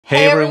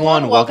Hey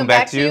everyone, welcome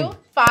back to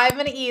 5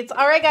 Minute Eats.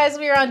 All right guys,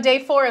 we are on day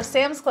 4 of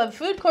Sam's Club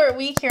Food Court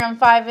Week here on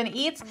 5 Minute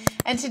Eats,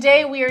 and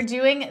today we are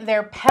doing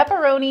their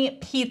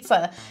pepperoni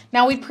pizza.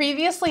 Now we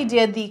previously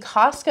did the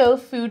Costco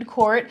food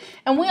court,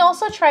 and we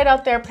also tried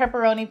out their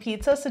pepperoni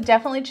pizza, so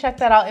definitely check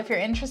that out if you're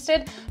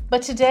interested.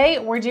 But today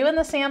we're doing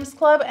the Sam's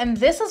Club, and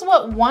this is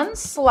what one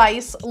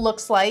slice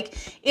looks like.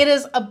 It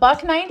is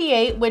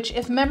 $1.98, which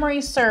if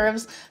memory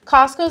serves,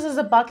 Costco's is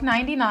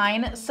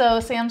 $1.99, so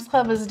Sam's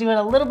Club is doing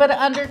a little bit of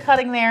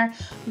undercutting there.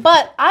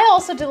 But I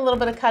also did a little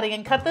bit of cutting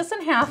and cut this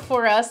in half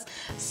for us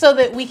so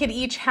that we could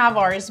each have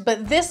ours.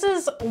 But this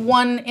is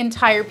one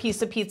entire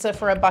piece of pizza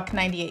for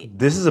 $1.98.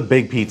 This is a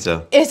big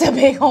pizza. It's a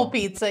big old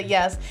pizza,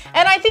 yes.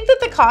 And I think that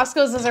the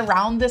Costco's is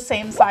around the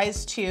same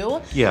size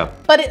too. Yeah.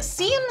 But it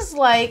seems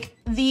like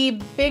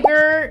the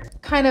bigger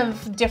kind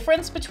of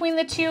difference between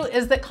the two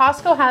is that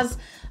Costco has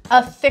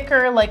a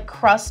thicker like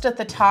crust at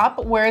the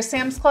top, whereas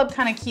Sam's Club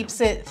kind of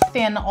keeps it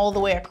thin all the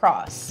way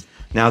across.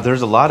 Now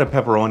there's a lot of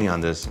pepperoni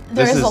on this.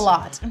 There is a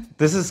lot.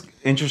 This is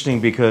interesting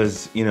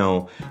because, you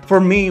know, for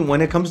me,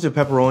 when it comes to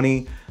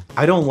pepperoni,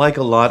 I don't like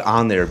a lot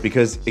on there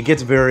because it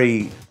gets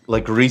very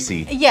like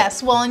greasy.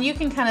 Yes, well, and you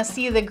can kind of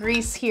see the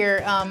grease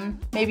here.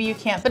 Maybe you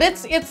can't, but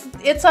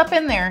it's up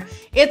in there.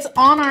 It's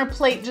on our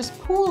plate, just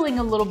pooling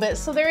a little bit.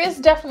 So there is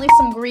definitely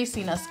some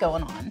greasiness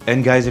going on.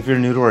 And guys, if you're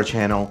new to our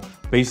channel,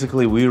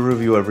 basically we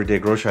review everyday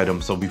grocery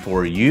items. So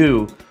before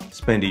you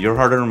spend your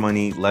hard-earned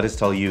money, let us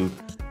tell you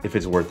if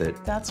it's worth it.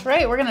 That's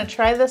right, we're gonna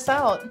try this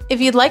out.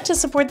 If you'd like to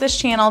support this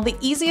channel, the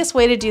easiest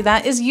way to do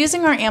that is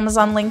using our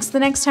Amazon links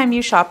the next time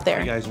you shop there.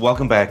 Hey guys,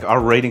 welcome back.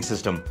 Our rating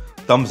system.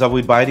 Thumbs up,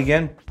 we'd buy it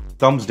again.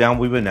 Thumbs down,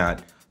 we would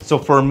not. So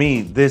for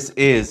me, this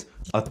is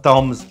a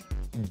thumbs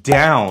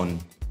down.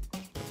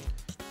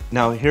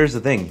 Now here's the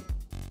thing.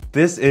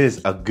 This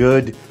is a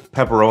good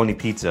pepperoni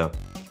pizza.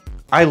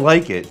 I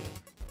like it,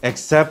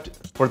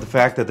 except for the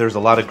fact that there's a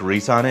lot of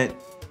grease on it.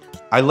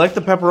 I like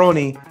the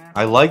pepperoni,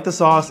 I like the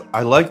sauce,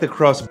 I like the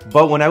crust,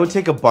 but when I would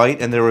take a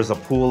bite and there was a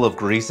pool of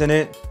grease in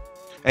it,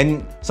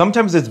 and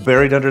sometimes it's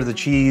buried under the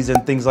cheese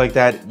and things like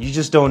that, you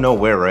just don't know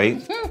where,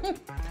 right?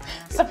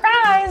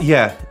 Surprise!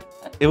 Yeah,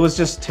 it was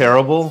just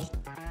terrible.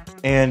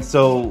 And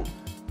so,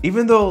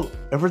 even though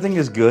everything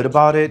is good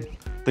about it,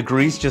 the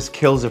grease just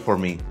kills it for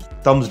me.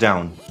 Thumbs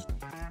down.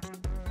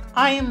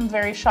 I am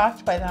very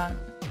shocked by that.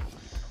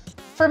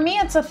 For me,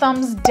 it's a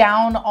thumbs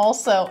down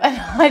also, and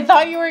I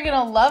thought you were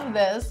gonna love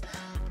this.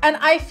 And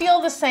I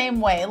feel the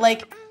same way.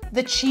 Like,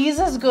 the cheese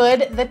is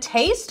good. The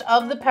taste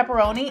of the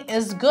pepperoni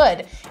is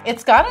good.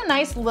 It's got a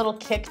nice little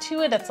kick to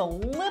it. It's a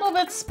little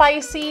bit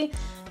spicy.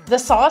 The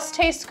sauce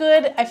tastes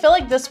good. I feel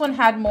like this one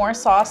had more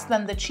sauce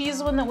than the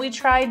cheese one that we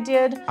tried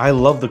did. I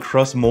love the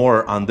crust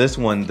more on this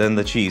one than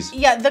the cheese.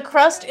 Yeah, the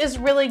crust is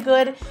really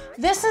good.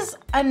 This is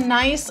a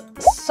nice,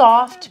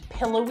 soft,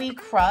 pillowy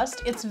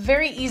crust. It's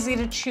very easy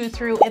to chew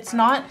through. It's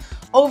not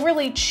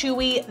overly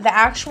chewy. The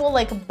actual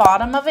like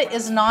bottom of it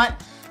is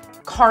not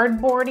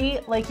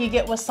cardboardy like you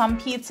get with some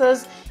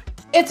pizzas.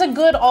 It's a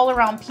good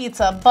all-around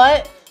pizza,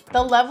 but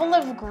the level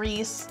of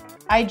grease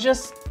I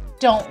just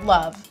don't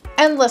love.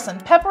 And listen,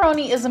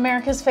 pepperoni is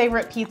America's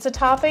favorite pizza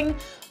topping,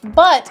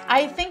 but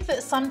I think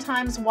that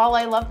sometimes while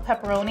I love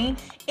pepperoni,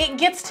 it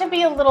gets to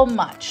be a little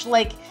much.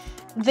 Like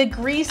the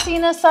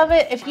greasiness of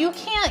it, if you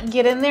can't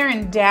get in there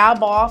and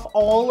dab off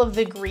all of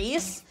the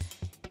grease,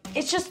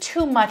 it's just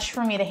too much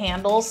for me to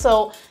handle.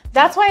 So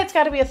that's why it's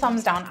got to be a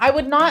thumbs down. I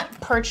would not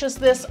purchase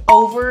this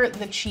over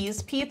the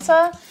cheese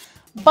pizza,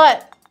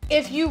 but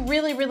if you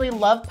really, really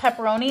love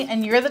pepperoni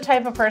and you're the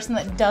type of person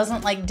that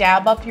doesn't like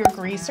dab up your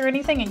grease or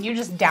anything and you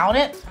just down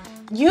it,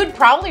 you'd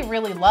probably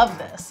really love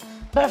this.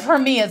 But for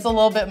me, it's a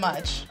little bit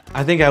much.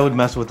 I think I would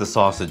mess with the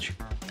sausage.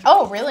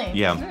 Oh, really?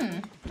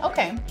 Yeah.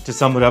 Okay. To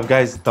sum it up,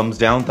 guys, thumbs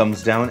down,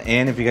 thumbs down.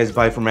 And if you guys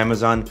buy from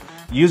Amazon,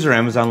 use our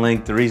Amazon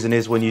link. The reason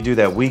is when you do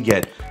that, we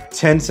get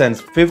 10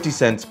 cents, 50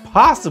 cents,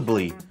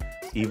 possibly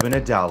even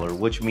 $1,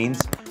 which means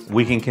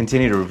we can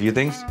continue to review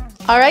things.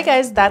 All right,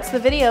 guys, that's the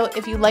video.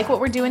 If you like what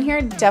we're doing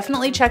here,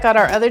 definitely check out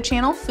our other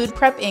channel, Food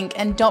Prep Inc.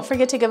 And don't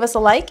forget to give us a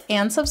like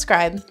and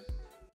subscribe.